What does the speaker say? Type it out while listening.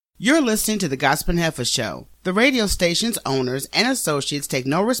You're listening to the Gospel Heifer Show. The radio station's owners and associates take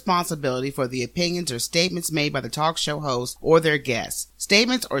no responsibility for the opinions or statements made by the talk show host or their guests.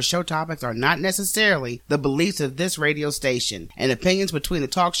 Statements or show topics are not necessarily the beliefs of this radio station, and opinions between the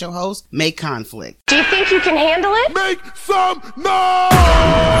talk show hosts may conflict. Do you think you can handle it? Make some noise!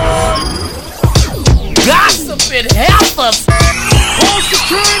 Gossiping heifers! Hold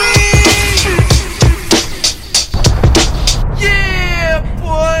security! Yeah,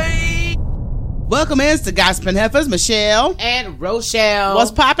 boy! Welcome in to Gospel Heifers, Michelle. And Rochelle. What's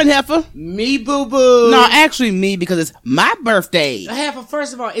poppin', Heifer? Me, boo-boo. No, actually me, because it's my birthday. Heifer,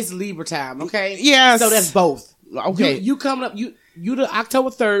 first of all, it's Libra time, okay? Yes. So that's both. Okay. You coming up, you the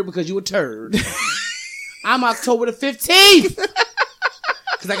October 3rd because you a turd. I'm October the 15th.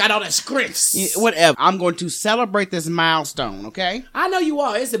 Because I got all that scripts. Yeah, whatever. I'm going to celebrate this milestone, okay? I know you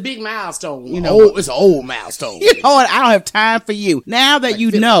are. It's a big milestone. You know, it's an old milestone. You know what? I don't have time for you. Now that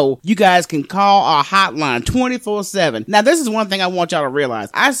you know, you guys can call our hotline 24/7. Now, this is one thing I want y'all to realize.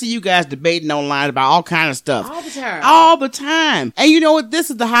 I see you guys debating online about all kind of stuff. All the time. All the time. And you know what?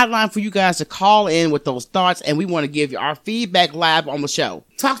 This is the hotline for you guys to call in with those thoughts, and we want to give you our feedback live on the show.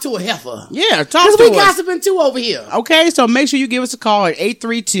 Talk to a heifer. Yeah, talk to us. Because we gossiping too over here. Okay, so make sure you give us a call at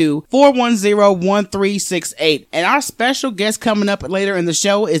 832-410-1368. And our special guest coming up later in the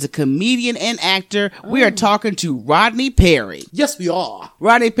show is a comedian and actor. We are talking to Rodney Perry. Yes, we are.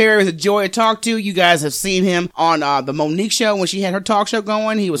 Rodney Perry is a joy to talk to. You guys have seen him on the Monique show when she had her talk show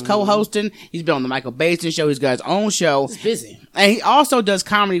going. He was co-hosting. He's been on the Michael Basin show. He's got his own show. He's busy. And he also does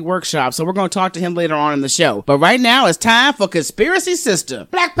comedy workshops, so we're going to talk to him later on in the show. But right now, it's time for Conspiracy Sister.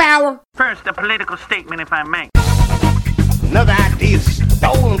 Black Power. First, a political statement, if I may. Another idea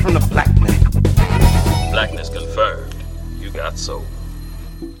stolen from the black man. Blackness confirmed. You got soul.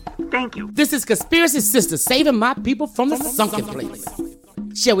 Thank you. This is Conspiracy Sister, saving my people from the sunken place.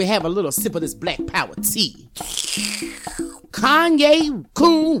 Shall we have a little sip of this Black Power tea? Kanye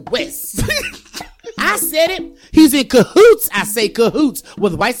Coon West. I said it. He's in cahoots, I say cahoots,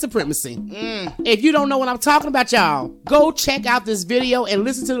 with white supremacy. If you don't know what I'm talking about, y'all, go check out this video and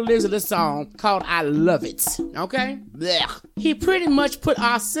listen to the lyrics of this song called I Love It. Okay? Blech. He pretty much put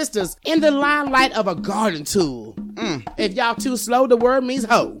our sisters in the limelight of a garden tool. If y'all too slow, the word means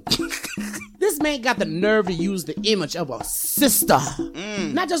hoe. This man got the nerve to use the image of a sister.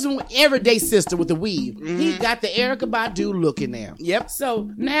 Not just an everyday sister with the weave. He got the Erykah Badu look in there. Yep.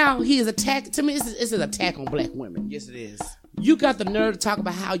 So now he is attacked. To me, this is an attack on black women. Yes, it is. You got the nerve to talk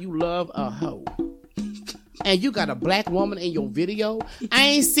about how you love a hoe. And you got a black woman in your video? I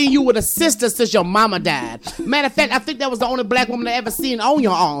ain't seen you with a sister since your mama died. Matter of fact, I think that was the only black woman I ever seen on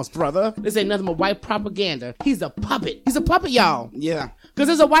your arms, brother. This ain't nothing but white propaganda. He's a puppet. He's a puppet, y'all. Yeah. Because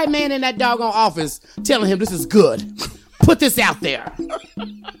there's a white man in that doggone office telling him this is good. Put this out there.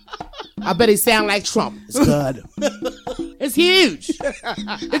 I bet he sound like Trump. It's good. It's huge.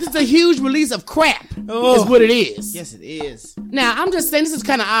 It's just a huge release of crap. Is what it is. Yes, it is. Now, I'm just saying this is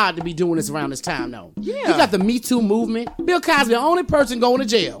kind of odd to be doing this around this time, though. Yeah. You got the Me Too movement. Bill Cosby, the only person going to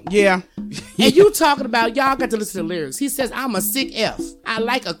jail. Yeah. And you talking about, y'all got to listen to the lyrics. He says, I'm a sick F. I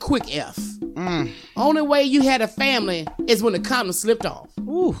like a quick F. Only way you had a family is when the condom slipped off.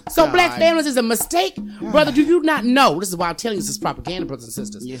 Ooh, So God. black families is a mistake? Brother, do you not know? This is why I'm telling you this is propaganda, brothers and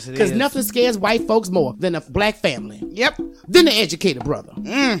sisters. Yes, it Because is. nothing scares white folks more than a black family. Yep. Than the educated brother.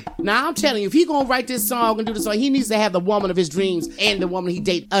 Now, I'm telling you, if he gonna write this song and do this song, he needs to have the woman of his dreams and the woman he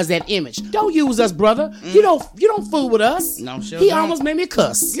date as that image. Don't use us, brother. You don't fool with us. No, sure He don't. almost made me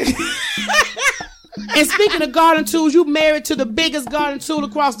cuss. And speaking of garden tools, you married to the biggest garden tool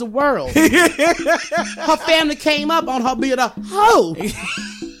across the world. Her family came up on her being a hoe.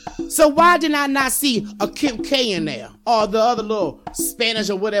 So why did I not see a Kim K in there? Or the other little Spanish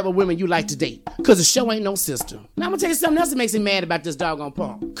or whatever women you like to date? Because the show ain't no sister. Now I'm going to tell you something else that makes me mad about this doggone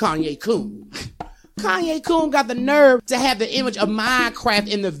punk. Kanye Coon. Kanye Coon got the nerve to have the image of Minecraft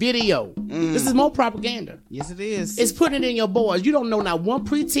in the video. This is more propaganda. Yes, it is. It's putting it in your boys. You don't know not one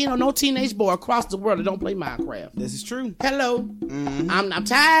preteen or no teenage boy across the world that don't play Minecraft. This is true. Hello. I'm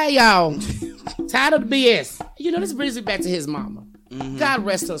tired, y'all. Tired of the BS. You know, this brings me back to his mama. God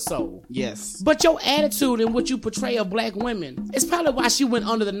rest her soul. Yes. But your attitude and what you portray of black women is probably why she went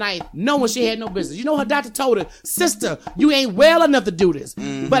under the knife knowing she had no business. You know, her doctor told her, sister, you ain't well enough to do this.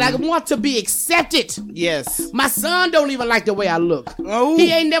 But I want to be accepted. Yes. My son don't even like the way I look. Oh.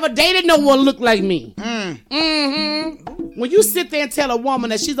 He ain't never dated no one look like me. When you sit there and tell a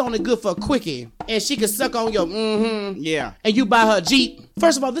woman that she's only good for a quickie and she can suck on your Yeah. and you buy her a Jeep,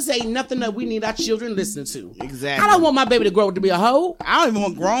 first of all, this ain't nothing that we need our children listening to. Exactly. I don't want my baby to grow up to be a hoe. I don't even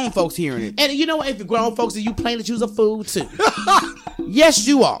want grown folks hearing it. And you know what? If you're grown folks, you plain that you's a fool too. Yes,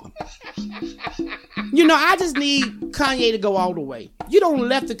 you are. You know, I just need Kanye to go all the way. You don't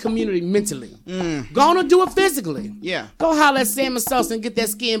left the community mentally. Go on and do it physically. Yeah. Go holler at Sam and Sosa and get that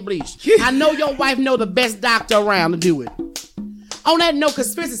skin bleached. I know your wife know the best doctor around to do it. On that note,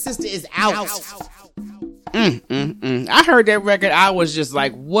 Conspiracy Sister is out. I heard that record. I was just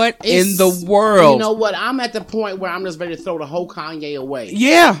like, what in the world? You know what? I'm at the point where I'm just ready to throw the whole Kanye away.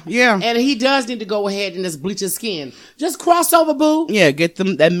 Yeah. And he does need to go ahead and just bleach his skin. Just cross over, boo. Yeah, get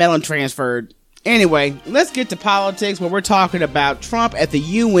them that melon transferred. Anyway, let's get to politics, where we're talking about Trump at the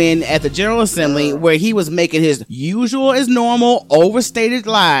UN at the General Assembly, where he was making his usual as normal overstated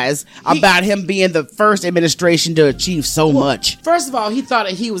lies about him being the first administration to achieve so much. First of all, he thought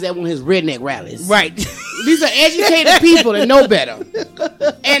that he was at one of his redneck rallies. Right. These are educated people that know better.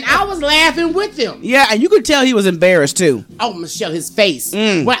 And I was laughing with them. Yeah, and you could tell he was embarrassed too. Oh, Michelle, his face.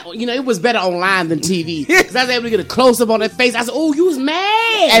 Well, you know, it was better online than TV. Because I was able to get a close-up on that face. I said, oh, you was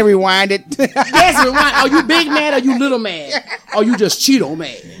mad. And rewind it. Yes, rewind. Are you big mad or you little mad? Or you just Cheeto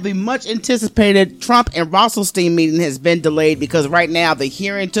mad? The much anticipated Trump and Rosenstein meeting has been delayed because right now the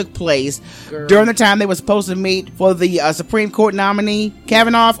hearing took place during the time they were supposed to meet for the Supreme Court nominee,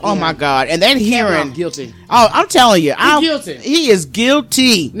 Kavanaugh. Oh my God. And that hearing. Kavanaugh guilty. Oh, I'm telling you. He's guilty. He is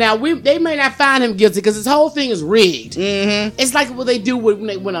guilty. Now, they may not find him guilty because his whole thing is rigged. Mm-hmm. It's like what they do when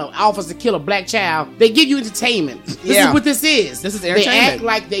an officer kill a black child. They give you entertainment. This is what this is. This is They entertainment. act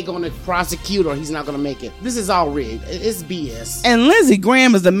like they're going to prosecute or he's not going to make it. This is all rigged. It's BS. And Lindsey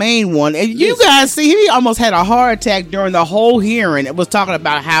Graham is the main one. And you guys see, he almost had a heart attack during the whole hearing. It was talking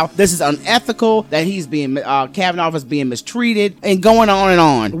about how this is unethical, that he's being, Kavanaugh is being mistreated, and going on and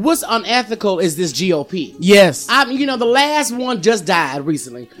on. What's unethical is this GOP. Yes. You know, the last one just died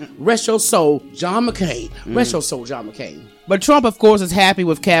recently. Rest your soul, John McCain. Rest your soul, John McCain. But Trump, of course, is happy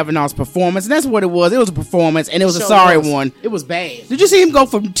with Kavanaugh's performance, and that's what it was. It was a performance, and it was a sorry one. It was bad. Did you see him go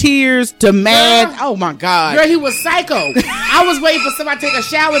from tears to mad? Oh, my God. Girl, he was psycho. I was waiting for somebody to take a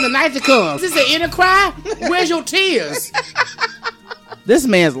shower in the night to come. Is this an inner cry? Where's your tears? This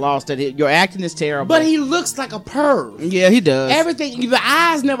man's lost it. Your acting is terrible. But he looks like a perv. Yeah, he does. Everything, the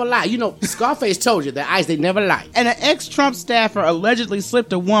eyes never lie. You know, Scarface told you the eyes, they never lie. And an ex-Trump staffer allegedly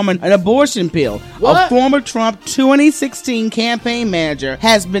slipped a woman an abortion pill. What? A former Trump 2016 campaign manager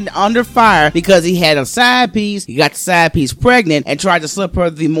has been under fire because he had a side piece, he got the side piece pregnant, and tried to slip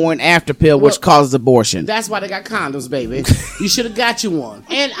her the morning after pill, which causes abortion. That's why they got condoms, baby. You should have got you one.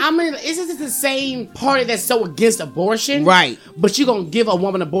 And I mean, isn't this the same party that's so against abortion? Right. But you gonna give a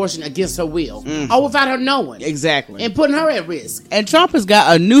woman abortion against her will. Or without her knowing. Exactly. And putting her at risk. And Trump has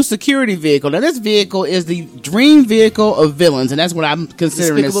got a new security vehicle. Now, this vehicle is the dream vehicle of villains, and that's what I'm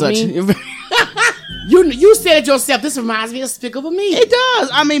considering as such. You said it yourself. This reminds me of Despicable Me. It does.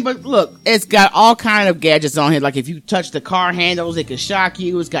 I mean, but look, it's got all kind of gadgets on here. Like if you touch the car handles, it can shock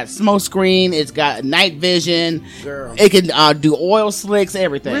you. It's got smoke screen. It's got night vision. Girl. It can do oil slicks,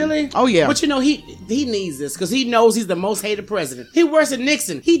 everything. Really? Oh, yeah. But you know, he needs this because he knows he's the most hated president. He worse than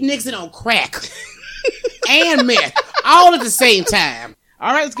Nixon. He Nixon on crack. And meth. All at the same time.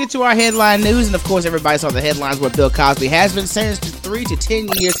 All right, let's get to our headline news. And, of course, everybody saw the headlines where Bill Cosby has been sentenced to 3 to 10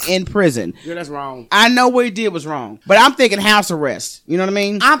 years in prison. Yeah, that's wrong. I know what he did was wrong, but I'm thinking house arrest. You know what I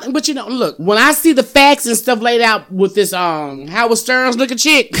mean? But you know, look, when I see the facts and stuff laid out with this Howard Stern's looking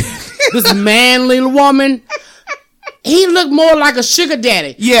chick, this manly woman, he looked more like a sugar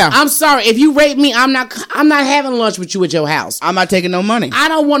daddy. Yeah. I'm sorry. If you rape me, I'm not having lunch with you at your house. I'm not taking no money. I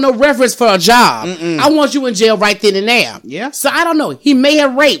don't want no reference for a job. I want you in jail right then and there. Yeah. So I don't know. He may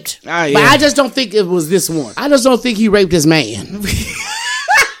have raped. But I just don't think it was this one. I just don't think he raped this man.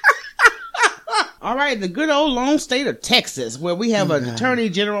 All right, the good old lone state of Texas, where we have an attorney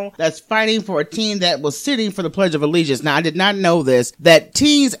general that's fighting for a teen that was sitting for the Pledge of Allegiance. Now, I did not know this, that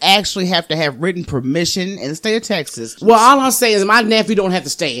teens actually have to have written permission in the state of Texas. Well, all I'm saying is my nephew don't have to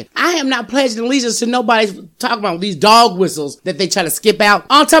stand. I am not pledging allegiance to nobody's talking about these dog whistles that they try to skip out.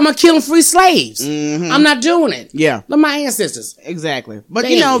 I'm talking about killing free slaves. I'm not doing it. Yeah. They're my ancestors. Exactly. But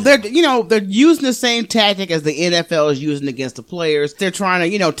Damn. they're using the same tactic as the NFL is using against the players. They're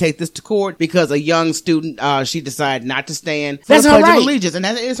trying to, take this to court because a young student, she decided not to stand for That's the her Pledge right. of Allegiance, and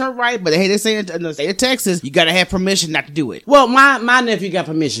that is her right. But hey, they say in the state of Texas, you got to have permission not to do it. Well, my nephew got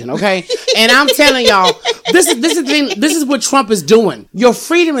permission, okay? And I'm telling y'all, this is what Trump is doing. Your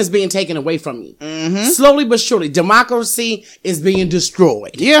freedom is being taken away from you. Slowly but surely. Democracy is being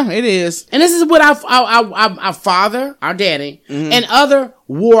destroyed. Yeah, it is. And this is what our father, our daddy, and other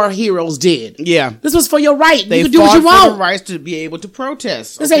war heroes did. Yeah. This was for your right. They you can do what fought you for want. the rights to be able to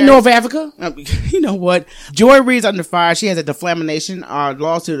protest. This ain't North Africa. You know what? Joy Reid's under fire. She has a defamation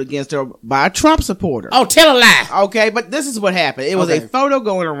lawsuit against her by a Trump supporter. Oh, tell a lie. Okay, but this is what happened. It was Okay. a photo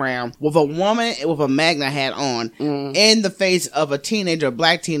going around with a woman with a Magna hat on in the face of a teenager, a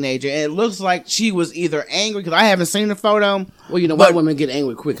black teenager, and it looks like she was either angry, because I haven't seen the photo. Well, you know, white women get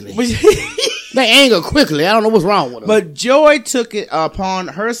angry quickly. They anger quickly. I don't know what's wrong with them. But Joy took it upon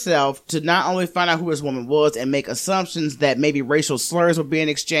herself to not only find out who this woman was and make assumptions that maybe racial slurs were being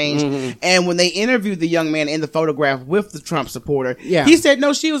exchanged. And when they interviewed the young man in the photograph with the Trump supporter, he said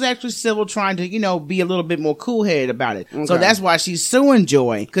no, she was actually civil, trying to, be a little bit more cool-headed about it. Okay. So that's why she's suing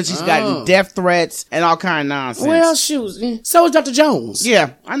Joy, because she's gotten death threats and all kind of nonsense. Well, shoot. So is Dr. Jones.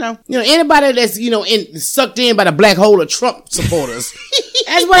 Yeah, I know. Anybody that's, sucked in by the black hole of Trump supporters.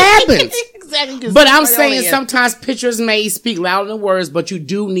 That's what happens. Exactly. But I'm saying sometimes pictures may speak louder than words, but you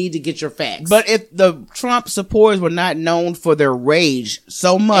do need to get your facts. But if the Trump supporters were not known for their rage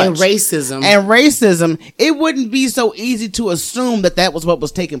so much and racism, it wouldn't be so easy to assume that was what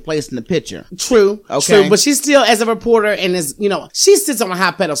was taking place in the picture. True. Okay. True. But she's still, as a reporter, and she sits on a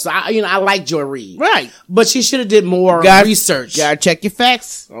high pedestal. I like Joy Reid. Right. But she should have did more research. Gotta check your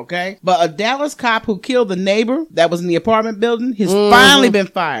facts. Okay. But a Dallas cop who killed the neighbor that was in the apartment building has finally been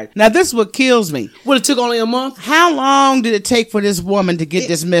fired. Now this is what kills me. Well, it took only a month. How long did it take for this woman to get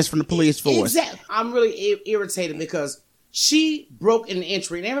dismissed from the police force? Exactly. I'm really irritated because she broke an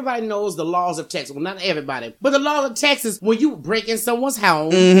entry, and everybody knows the laws of Texas. Well, not everybody, but the laws of Texas, when you break in someone's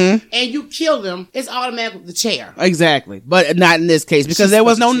home and you kill them, it's automatic the chair. Exactly. But not in this case, because there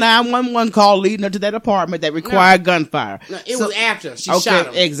was no 911 call leading up to that apartment that required gunfire. No, it was after she shot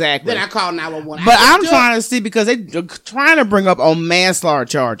him. Exactly. Then I called 911. But I'm trying to see, because they're trying to bring up on manslaughter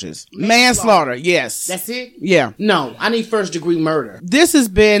charges. Manslaughter, yes. That's it? Yeah. No, I need first degree murder. This has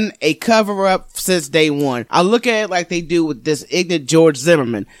been a cover-up since day one. I look at it like they do with this ignorant George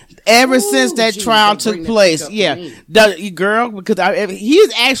Zimmerman. Ever since that trial took place, girl, because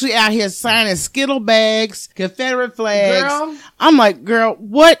he's actually out here signing Skittle bags, Confederate flags. Girl, I'm like, girl,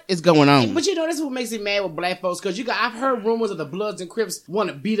 what is going on? But that's what makes me mad with black folks, because I've heard rumors of the Bloods and Crips want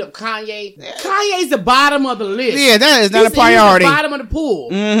to beat up Kanye. Kanye's the bottom of the list. Yeah, that is not a priority. He's the bottom of the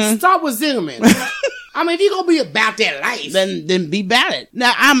pool. Start with Zimmerman. I mean, if you're going to be about that life, then be about it.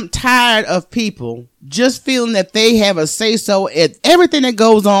 Now, I'm tired of people just feeling that they have a say-so at everything that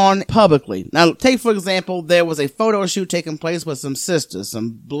goes on publicly. Now, take, for example, there was a photo shoot taking place with some sisters,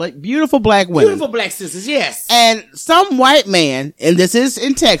 some beautiful black women. Beautiful black sisters, yes. And some white man, and this is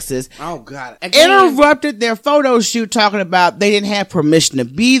in Texas, oh God, interrupted their photo shoot talking about they didn't have permission to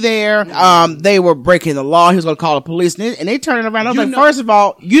be there. They were breaking the law. He was going to call the police. And they turned it around. I was like, first of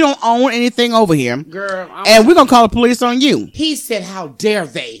all, you don't own anything over here. Girl, and we're going to call the police on you. He said, how dare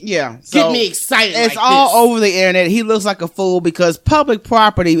they? Yeah. Get me excited. It's all over the internet. He looks like a fool because public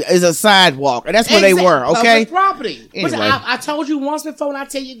property is a sidewalk, and that's where they were. Okay, public property. Anyway. But I told you once before, and I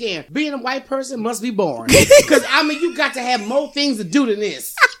tell you again: being a white person must be boring. Because you got to have more things to do than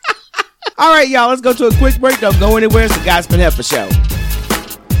this. All right, y'all. Let's go to a quick break. Don't go anywhere. It's the Gospel Heifer Show.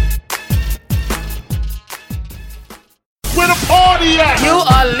 Where the party at? You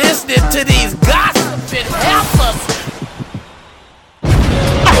are listening to these gossiping heifers.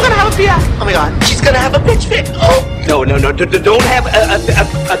 I'm gonna have a BF. Oh my God, she's gonna have a bitch fit. Oh no, don't have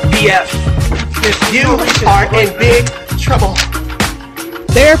a BF. You are in big trouble.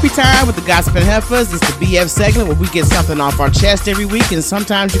 Therapy time with the Gossiping Heifers. It's the BF segment where we get something off our chest every week, and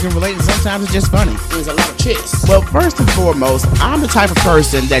sometimes you can relate, and sometimes it's just funny. There's a lot of chicks. Well, first and foremost, I'm the type of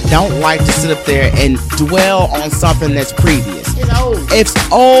person that don't like to sit up there and dwell on something that's previous. It's old.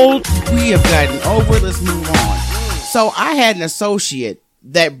 It's old. We have gotten over it. Let's move on. So I had an associate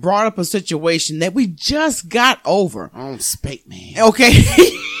that brought up a situation that we just got over. Spank man. Okay.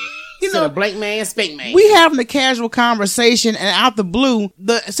 A blank man, spank man. We having a casual conversation, and out the blue,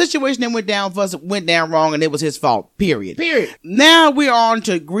 the situation that went down for us went down wrong, and it was his fault. Period. Now we're on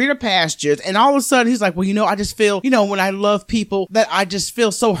to greener pastures, and all of a sudden he's like, well, I just feel, when I love people, that I just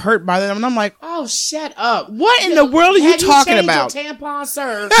feel so hurt by them. And I'm like, oh, shut up. What in the world are you talking about? Your tampon,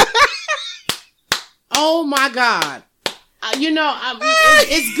 sir? Oh my God.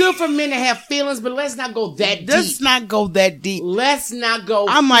 It's good for men to have feelings, but let's not go that deep. Let's not go that deep. Let's not go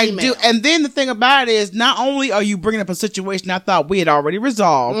I'm female. like, dude, and then the thing about it is, not only are you bringing up a situation I thought we had already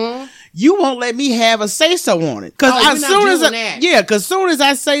resolved, you won't let me have a say-so on it. Because as soon as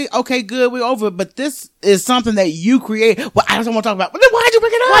I say, okay, good, we're over it, but this is something that you create. Well, I don't want to talk about. Well, then why'd you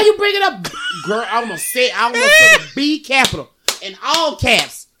bring it up? Why you bring it up? Girl, I almost said the B capital in all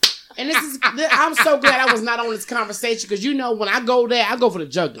caps. And I'm so glad I was not on this conversation because when I go there, I go for the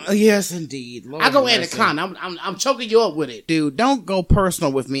jugular. Yes, indeed. Lord I go mercy. anaconda. I'm choking you up with it. Dude, don't go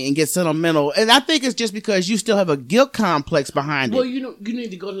personal with me and get sentimental. And I think it's just because you still have a guilt complex behind Well, it. you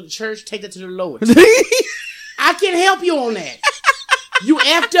need to go to the church, take that to the Lord. I can help you on that. You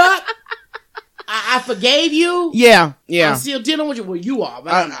effed up. I forgave you. Yeah. I'm still dealing with you. Well, you are.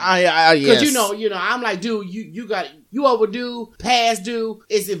 Yes. Because I'm like, dude, you overdue, past due,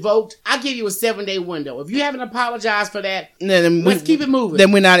 it's evoked. I give you a 7-day window. If you haven't apologized for that, let's keep it moving.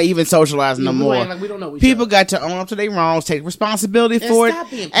 Then we're not even socializing no more. Like we don't know each People other. got to own up to their wrongs, take responsibility for it, stop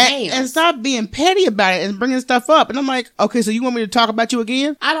being pants. and stop being petty about it and bringing stuff up. And I'm like, okay, so you want me to talk about you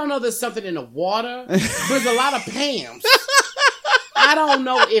again? I don't know. There's something in the water. There's a lot of Pams. I don't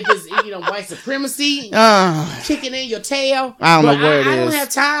know if it's white supremacy kicking in your tail. I don't know where it is. I don't have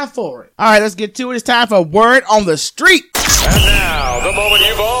time for it. All right, let's get to it. It's time for Word on the Street. And now, the moment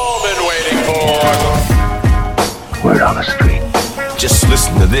you've all been waiting for. Word on the street. Just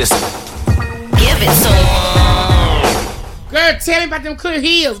listen to this. Give it some. Girl, tell me about them clear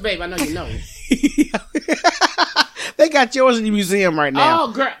heels, babe. I know you know. They got yours in the museum right now.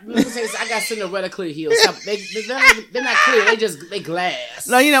 Oh, girl. Let me say this. I got Cinderella clear heels. They're not clear. They glass.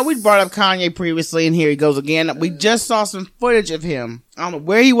 Now, we brought up Kanye previously, and here he goes again. We just saw some footage of him. I don't know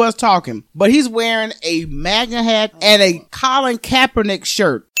where he was talking, but he's wearing a MAGA hat and a Colin Kaepernick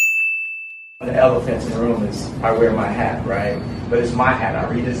shirt. The elephant in the room is I wear my hat, right? But it's my hat. I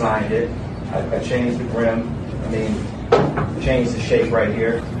redesigned it. I changed the brim. Changed the shape right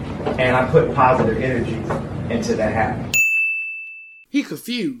here. And I put positive energy into the hat. He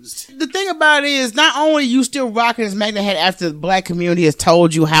confused. The thing about it is, not only you still rocking his MAGA hat after the black community has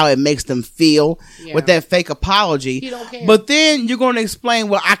told you how it makes them feel with that fake apology, He don't care. but then you're going to explain,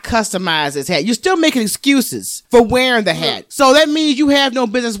 well, I customized this hat. You're still making excuses for wearing the hat. So that means you have no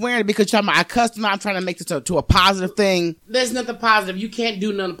business wearing it because you're talking about, I'm trying to make this to a positive thing. There's nothing positive. You can't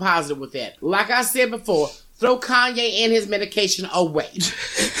do nothing positive with that. Like I said before, throw Kanye and his medication away.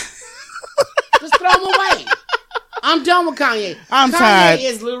 Just throw him away. I'm done with Kanye. I'm tired. Kanye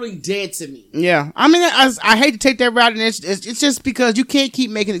is literally dead to me. Yeah. I mean, I hate to take that route, and it's just because you can't keep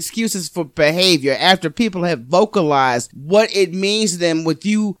making excuses for behavior after people have vocalized what it means to them with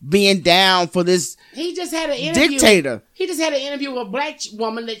you being down for this He just had an interview. dictator. He just had an interview with a black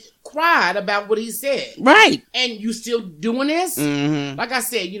woman that cried about what he said. Right. And you still doing this? Mm-hmm. Like I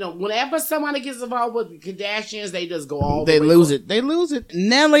said, whenever somebody gets involved with the Kardashians, they just go all the They way lose up. it. They lose it.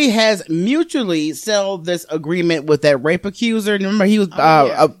 Nelly has mutually settled this agreement with that rape accuser. Remember, he was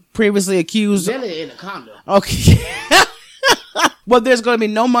previously accused. Nelly Anaconda. Okay. Well, there's going to be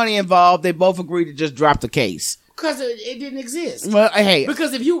no money involved. They both agreed to just drop the case. Because it didn't exist. Well, hey.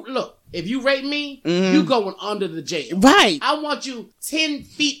 Because if you rape me, you going under the jail. Right. I want you 10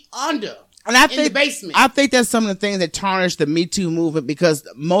 feet under. And I in the basement. I think that's some of the things that tarnish the Me Too movement, because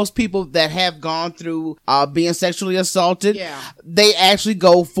most people that have gone through being sexually assaulted, they actually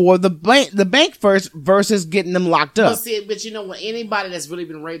go for the bank first versus getting them locked up. But when anybody that's really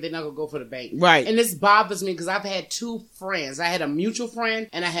been raped, they're not gonna go for the bank. Right. And this bothers me because I've had two friends. I had a mutual friend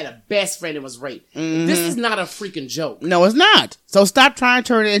and I had a best friend that was raped. Mm-hmm. This is not a freaking joke. No, it's not. So stop trying to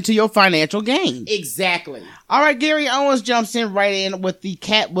turn it into your financial gain. Exactly. All right, Gary Owens jumps in right in with the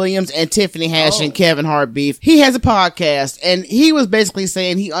Cat Williams and Tiffany Haddish and Kevin Hart beef. He has a podcast, and he was basically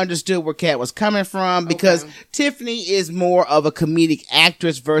saying he understood where Cat was coming from because Tiffany is more of a comedic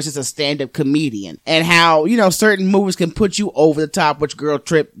actress versus a stand-up comedian, and how, certain movies can put you over the top, which Girl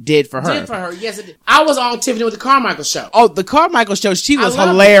Trip did for her. Yes, it did. I was on Tiffany with the Carmichael show. Oh, the Carmichael show, she was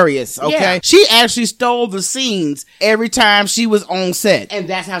hilarious, okay? Yeah. She actually stole the scenes every time she was on set. And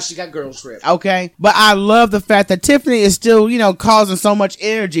that's how she got Girl Trip. Okay? But I love the fact that Tiffany is still, causing so much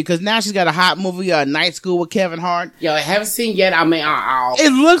energy, because now she's got a hot movie, Night School with Kevin Hart. Yo, I haven't seen yet. I mean,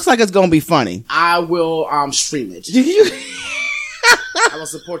 it looks like it's going to be funny. I will stream it. I will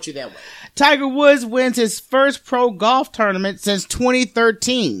support you that way. Tiger Woods wins his first pro golf tournament since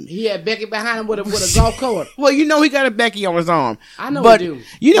 2013. He had Becky behind him with a golf cart. Well, he got a Becky on his arm. I know but, he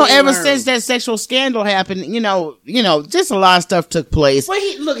do. Ever since that sexual scandal happened, just a lot of stuff took place.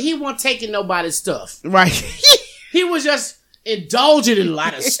 Well, he wasn't taking nobody's stuff. Right. He was just indulging in a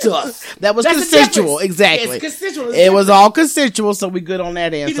lot of stuff. That's consensual. Exactly. It's consensual. It was all consensual, so we good on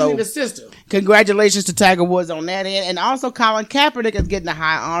that end. He doesn't need a sister. Congratulations to Tiger Woods on that end. And also Colin Kaepernick is getting a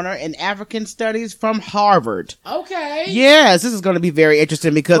high honor in African studies from Harvard. Okay. Yes, this is going to be very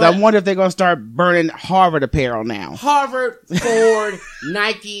interesting, because I wonder if they're going to start burning Harvard apparel now. Harvard, Ford,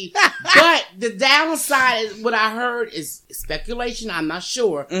 Nike. But the downside is, what I heard is speculation, I'm not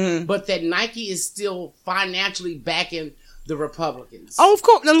sure, but that Nike is still financially backing the Republicans. Oh, of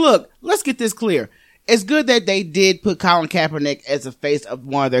course. Now look, let's get this clear. It's good that they did put Colin Kaepernick as the face of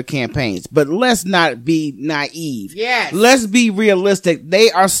one of their campaigns, but let's not be naive. Yes. Let's be realistic.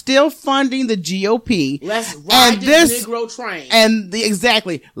 They are still funding the GOP. Let's ride this Negro train. And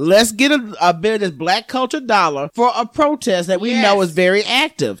exactly. Let's get a bit of this black culture dollar for a protest that we know is very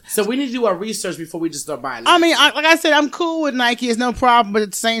active. So we need to do our research before we just start buying it. I mean, like I said, I'm cool with Nike. It's no problem. But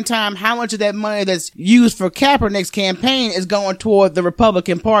at the same time, how much of that money that's used for Kaepernick's campaign is going toward the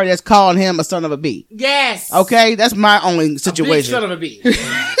Republican Party that's calling him a son of a bee? Yes. Okay, that's my only situation. A big son of a bee.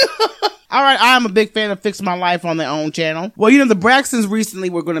 All right, I'm a big fan of Fix My Life on their own channel. Well, the Braxtons recently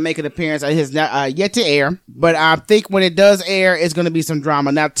were going to make an appearance. It has not yet to air, but I think when it does air, it's going to be some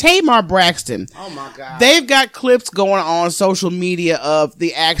drama. Now, Tamar Braxton. Oh, my God. They've got clips going on social media of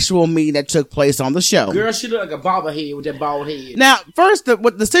the actual meeting that took place on the show. Girl, she looked like a bobblehead with that bald head. Now, first,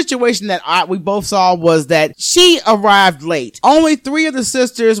 the situation that we both saw was that she arrived late. Only 3 of the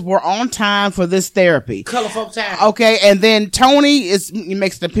sisters were on time for this therapy. Color folk time. Okay, and then Tony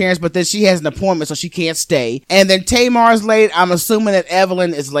makes an appearance, but then she has an appointment, so she can't stay. And then Tamar's late. I'm assuming that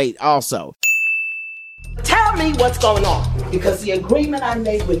Evelyn is late also. Tell me what's going on. Because the agreement I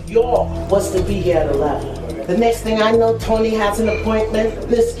made with y'all was to be here at 11. The next thing I know, Tony has an appointment.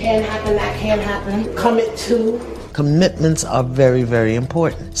 This can't happen, that can't happen. Come at 2. Commitments are very, very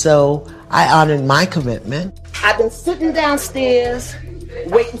important. So I honored my commitment. I've been sitting downstairs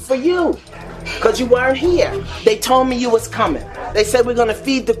waiting for you. Because you weren't here. They told me you was coming. They said we're going to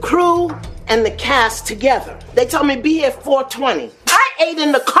feed the crew and the cast together. They told me be here at 4:20. I ate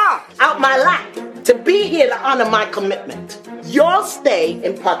in the car out my lap to be here to honor my commitment. Y'all stay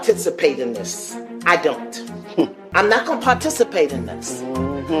and participate in this. I don't. I'm not going to participate in this.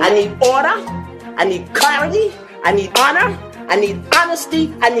 I need order. I need clarity. I need honor. I need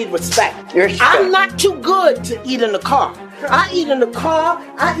honesty. I need respect. I'm not too good to eat in the car. I eat in the car,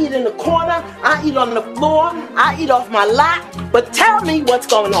 I eat in the corner, I eat on the floor, I eat off my lap, but tell me what's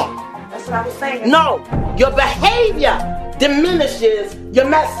going on. That's what I was saying. No, your behavior diminishes your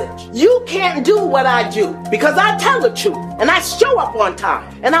message. You can't do what I do because I tell the truth and I show up on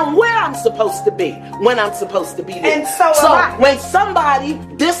time and I'm where I'm supposed to be when I'm supposed to be there. And so when somebody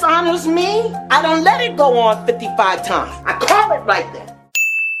dishonors me, I don't let it go on 55 times. I call it right there.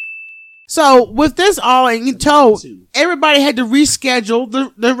 So with this all, and you told everybody had to reschedule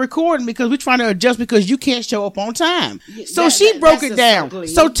the recording because we're trying to adjust because you can't show up on time. So she broke it down.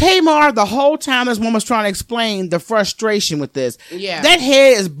 So Tamar, the whole time this woman's trying to explain the frustration with this. Yeah. That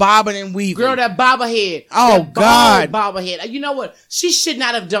head is bobbing and weaving. Girl, that bobblehead. Oh, God. Bobblehead. You know what? She should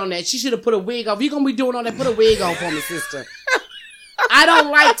not have done that. She should have put a wig on. If you're going to be doing all that, put a wig on for me, sister. I don't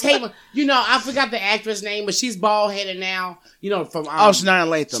like Tamar. I forgot the actress name, but she's bald-headed now. From... Shania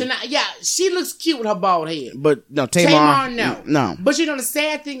Latham. Yeah, she looks cute with her bald head. But, no, Tamar, no. But, the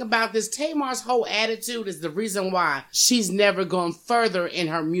sad thing about this, Tamar's whole attitude is the reason why she's never gone further in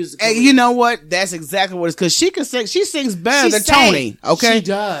her music career. And you know what? That's exactly what it's because she can sing. She sings better than Tony. Okay? She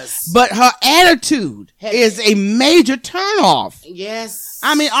does. But her attitude is a major turnoff. Yes.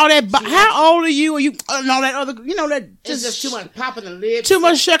 I mean, all that. How old are you? Are you and all that other? That it's just too much popping the lips. Too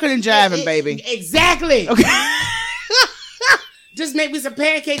much shucking and jiving, baby. Exactly. Okay. Just make me some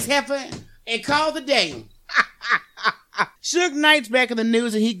pancakes, heifer, and call the day. Suge Knight's back in the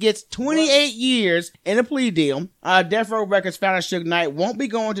news and he gets 28 years in a plea deal. Death Row Records founder Suge Knight won't be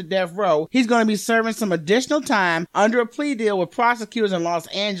going to death row. He's going to be serving some additional time under a plea deal with prosecutors in Los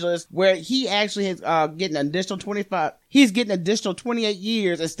Angeles where he actually is getting an additional 25. He's getting an additional 28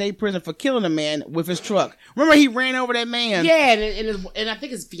 years in state prison for killing a man with his truck. Remember he ran over that man? Yeah, and I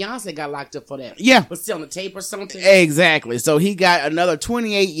think his fiance got locked up for that. Yeah. Was still on the tape or something? Exactly. So he got another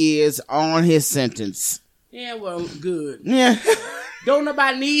 28 years on his sentence. Yeah, well, good. Yeah. Don't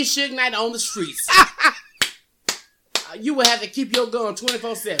nobody need Suge Knight on the streets. You would have to keep your gun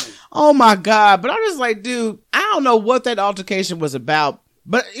 24/7. Oh my God. But I'm just like, dude, I don't know what that altercation was about.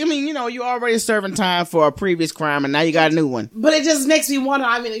 But, I mean, you already serving time for a previous crime and now you got a new one. But it just makes me wonder,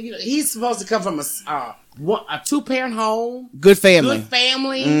 he's supposed to come from a two-parent home. Good family.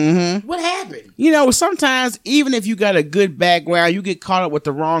 Mm-hmm. What happened? Sometimes, even if you got a good background, you get caught up with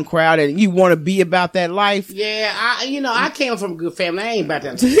the wrong crowd and you want to be about that life. Yeah, I came from a good family. I ain't about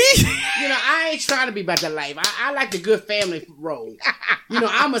that life. I ain't trying to be about that life. I like the good family role.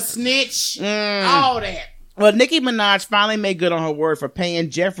 I'm a snitch. All that. Well, Nicki Minaj finally made good on her word for paying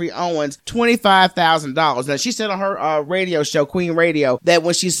Jeffrey Owens $25,000. Now, she said on her radio show, Queen Radio, that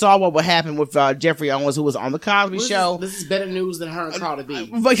when she saw what would happen with Jeffrey Owens, who was on The Cosby Show. This is better news than her and Cardi B.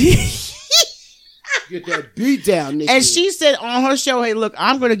 But Get that beat down, Nikki. And she said on her show, hey, look,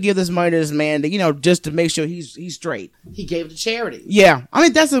 I'm going to give this money to this man, just to make sure he's straight. He gave it to charity. Yeah. I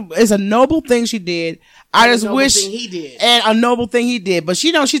mean, it's a noble thing she did. I just wish, thing he did. and a noble thing he did. But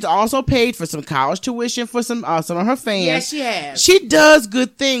she's also paid for some college tuition for some of her fans. Yes, she has. She does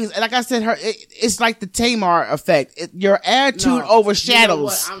good things, and like I said, it's like the Tamar effect. Your attitude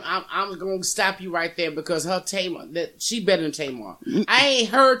overshadows. You know what? I'm going to stop you right there because her Tamar, she better than Tamar. I ain't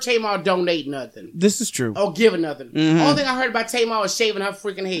heard Tamar donate nothing. This is true. Or giving nothing. Mm-hmm. Only thing I heard about Tamar was shaving her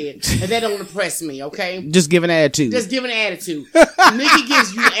freaking head, and that don't impress me. Okay, just giving attitude. Just giving attitude. Nikki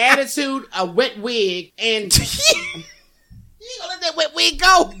gives you attitude, a wet wig. And you gonna let that wet wig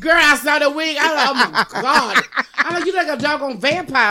go? Girl, I saw that wig. Oh my God. I'm like, you like a doggone vampire.